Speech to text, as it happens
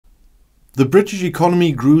The British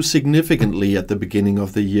economy grew significantly at the beginning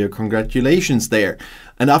of the year. Congratulations there.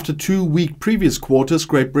 And after 2 weak previous quarters,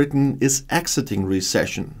 Great Britain is exiting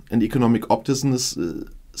recession and economic optimism is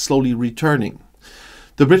slowly returning.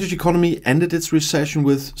 The British economy ended its recession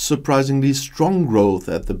with surprisingly strong growth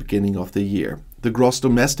at the beginning of the year. The gross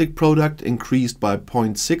domestic product increased by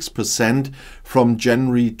 0.6% from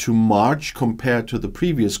January to March compared to the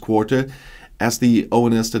previous quarter, as the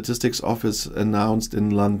ONS Statistics Office announced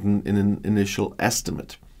in London in an initial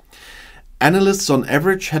estimate. Analysts on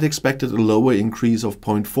average had expected a lower increase of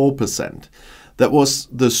 0.4%. That was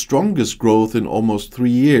the strongest growth in almost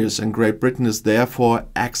 3 years, and Great Britain is therefore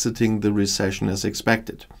exiting the recession as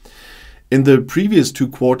expected. In the previous 2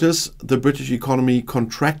 quarters, the British economy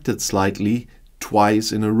contracted slightly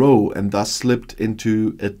twice in a row and thus slipped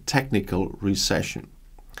into a technical recession.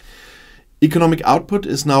 Economic output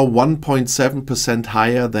is now 1.7%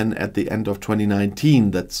 higher than at the end of 2019.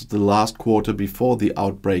 That's the last quarter before the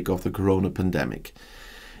outbreak of the corona pandemic.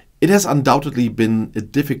 It has undoubtedly been a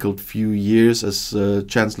difficult few years, as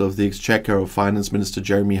Chancellor of the Exchequer or Finance Minister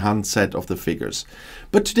Jeremy Hunt said of the figures.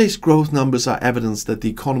 But today's growth numbers are evidence that the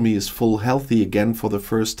economy is full healthy again for the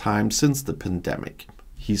first time since the pandemic,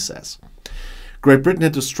 he says. Great Britain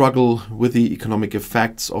had to struggle with the economic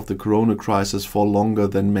effects of the corona crisis for longer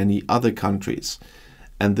than many other countries.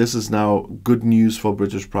 And this is now good news for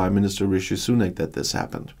British Prime Minister Rishi Sunak that this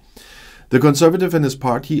happened. The Conservative and his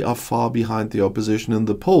party are far behind the opposition in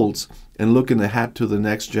the polls. And looking ahead to the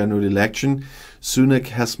next general election, Sunak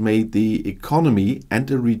has made the economy and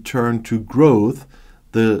a return to growth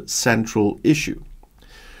the central issue.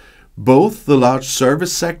 Both the large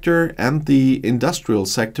service sector and the industrial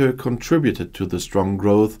sector contributed to the strong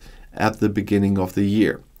growth at the beginning of the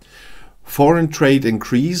year. Foreign trade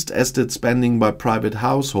increased, as did spending by private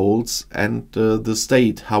households and the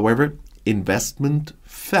state. However, investment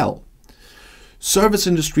fell. Service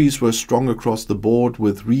industries were strong across the board,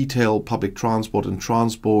 with retail, public transport and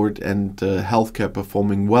healthcare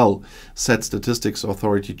performing well, said Statistics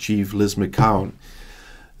Authority Chief Liz McCown.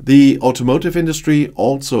 The automotive industry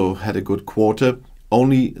also had a good quarter,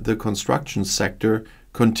 only the construction sector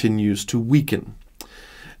continues to weaken.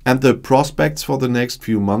 And the prospects for the next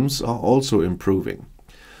few months are also improving.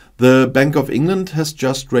 The Bank of England has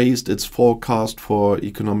just raised its forecast for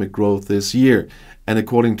economic growth this year, and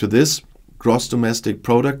according to this, gross domestic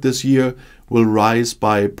product this year will rise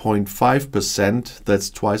by 0.5%, that's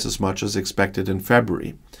twice as much as expected in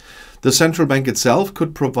February. The central bank itself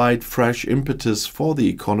could provide fresh impetus for the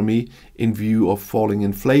economy in view of falling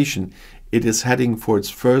inflation. It is heading for its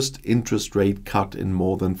first interest rate cut in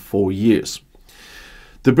more than 4 years.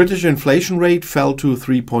 The British inflation rate fell to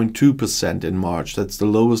 3.2% in March. That's the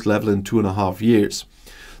lowest level in 2.5 years.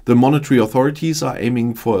 The monetary authorities are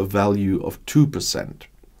aiming for a value of 2%.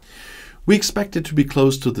 We expect it to be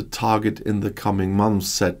close to the target in the coming months,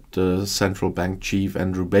 said Central Bank Chief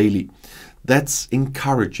Andrew Bailey. That's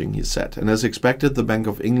encouraging, he said. And as expected, the Bank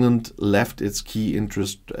of England left its key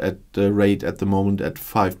interest rate at the moment at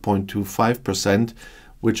 5.25%,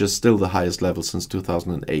 which is still the highest level since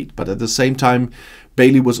 2008. But at the same time,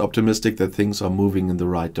 Bailey was optimistic that things are moving in the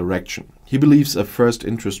right direction. He believes a first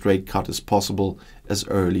interest rate cut is possible as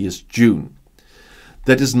early as June.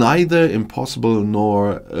 That is neither impossible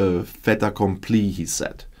nor a fait accompli, he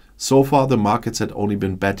said. So far, the markets had only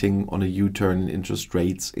been betting on a U-turn in interest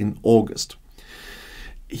rates in August.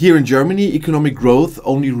 Here in Germany, economic growth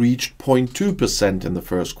only reached 0.2% in the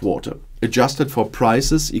first quarter. Adjusted for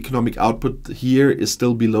prices, economic output here is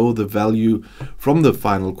still below the value from the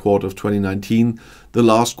final quarter of 2019, the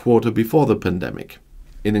last quarter before the pandemic.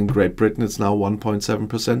 In Great Britain, it's now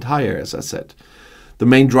 1.7% higher, as I said. The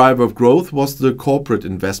main driver of growth was the corporate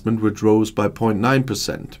investment, which rose by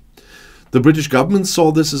 0.9%. The British government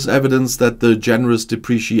saw this as evidence that the generous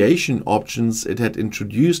depreciation options it had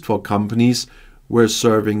introduced for companies were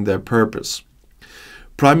serving their purpose.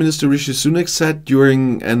 Prime Minister Rishi Sunak said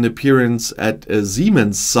during an appearance at a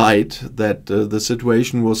Siemens site that the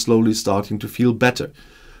situation was slowly starting to feel better.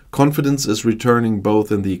 Confidence is returning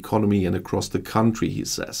both in the economy and across the country, he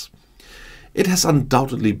says. It has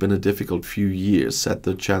undoubtedly been a difficult few years, said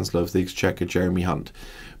the Chancellor of the Exchequer Jeremy Hunt.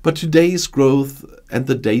 But today's growth and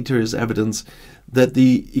the data is evidence that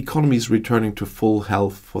the economy is returning to full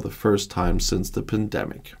health for the first time since the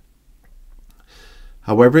pandemic.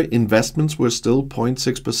 However, investments were still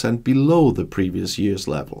 0.6% below the previous year's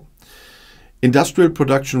level. Industrial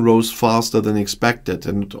production rose faster than expected,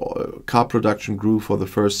 and car production grew for the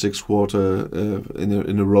first 6 quarters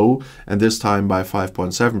in a row, and this time by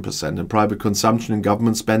 5.7%. And private consumption and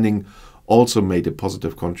government spending also made a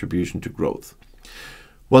positive contribution to growth.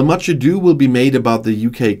 While much ado will be made about the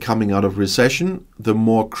UK coming out of recession, the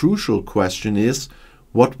more crucial question is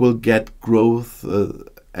what will get growth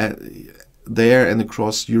there and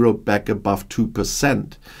across Europe back above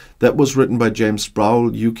 2%. That was written by James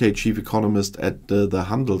Sproul, UK chief economist at the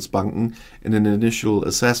Handelsbanken, in an initial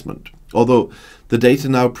assessment. Although the data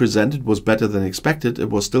now presented was better than expected, it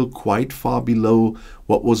was still quite far below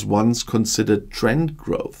what was once considered trend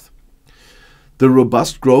growth. The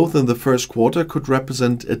robust growth in the first quarter could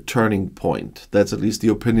represent a turning point. That's at least the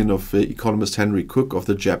opinion of economist Henry Cook of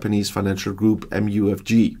the Japanese financial group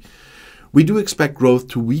MUFG. We do expect growth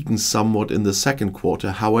to weaken somewhat in the second quarter.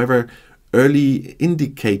 However, early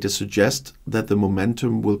indicators suggest that the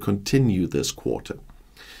momentum will continue this quarter.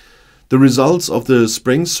 The results of the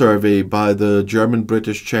spring survey by the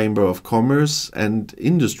German-British Chamber of Commerce and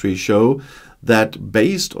Industry show that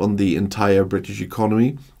based on the entire British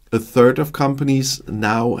economy, a third of companies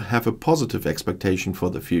now have a positive expectation for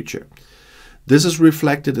the future. This is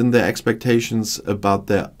reflected in their expectations about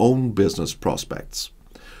their own business prospects.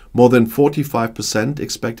 More than 45%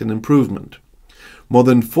 expect an improvement. More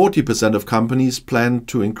than 40% of companies plan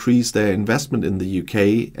to increase their investment in the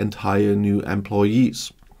UK and hire new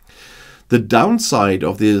employees. The downside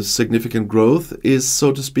of the significant growth is,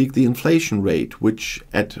 so to speak, the inflation rate, which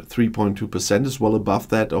at 3.2% is well above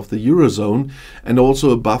that of the Eurozone and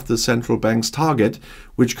also above the central bank's target,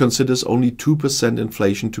 which considers only 2%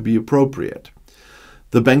 inflation to be appropriate.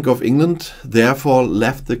 The Bank of England therefore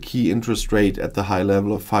left the key interest rate at the high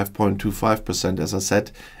level of 5.25%, as I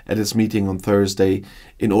said, at its meeting on Thursday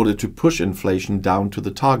in order to push inflation down to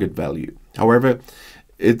the target value. However,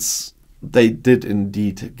 they did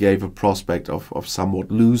indeed give a prospect of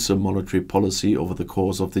somewhat looser monetary policy over the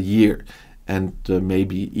course of the year and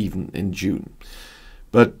maybe even in June.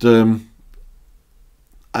 But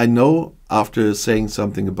I know after saying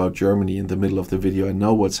something about Germany in the middle of the video, I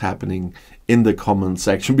know what's happening in the comment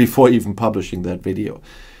section before even publishing that video.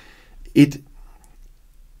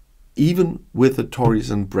 Even with the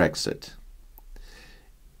Tories and Brexit,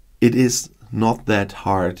 it is not that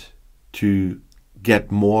hard to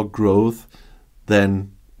get more growth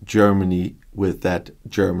than Germany with that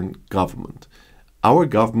German government. Our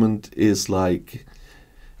government is like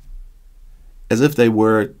as if they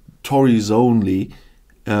were Tories only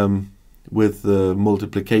with the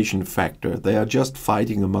multiplication factor. They are just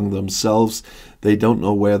fighting among themselves. They don't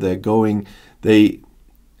know where they're going. They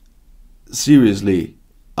seriously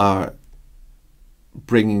are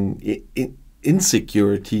bringing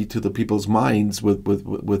insecurity to the people's minds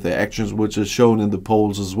with their actions, which is shown in the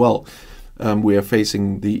polls as well. We are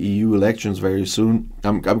facing the EU elections very soon.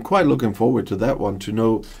 I'm quite looking forward to that one, to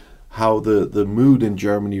know how the mood in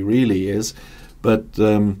Germany really is. But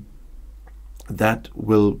that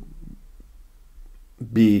will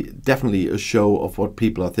be definitely a show of what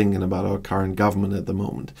people are thinking about our current government at the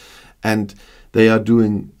moment. And they are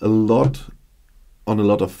doing a lot on a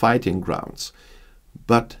lot of fighting grounds.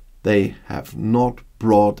 But they have not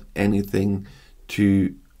brought anything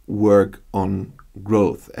to work on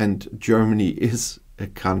growth. And Germany is a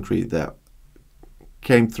country that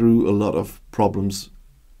came through a lot of problems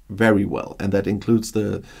very well, and that includes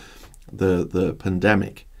the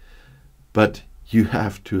pandemic. But you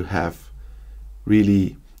have to have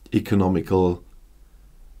really economical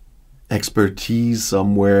expertise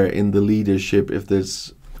somewhere in the leadership if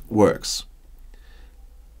this works.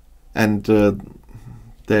 And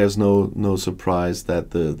there's no surprise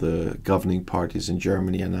that the governing parties in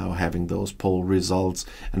Germany are now having those poll results,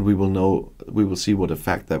 and we will see what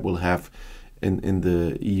effect that will have in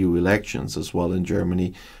the EU elections as well in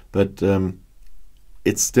Germany. But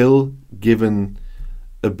it's still given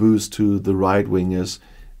a boost to the right wingers,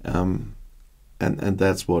 and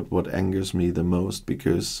that's what angers me the most,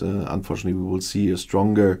 because unfortunately we will see a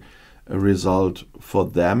stronger result for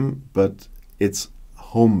them, but it's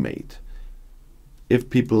homemade. If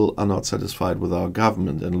people are not satisfied with our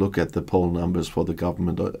government and look at the poll numbers for the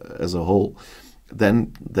government as a whole,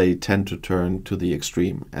 then they tend to turn to the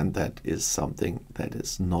extreme, and that is something that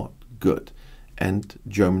is not good. And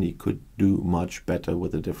Germany could do much better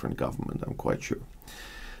with a different government, I'm quite sure.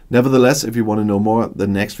 Nevertheless, if you want to know more, the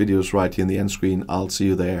next video is right here in the end screen. I'll see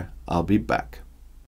you there. I'll be back.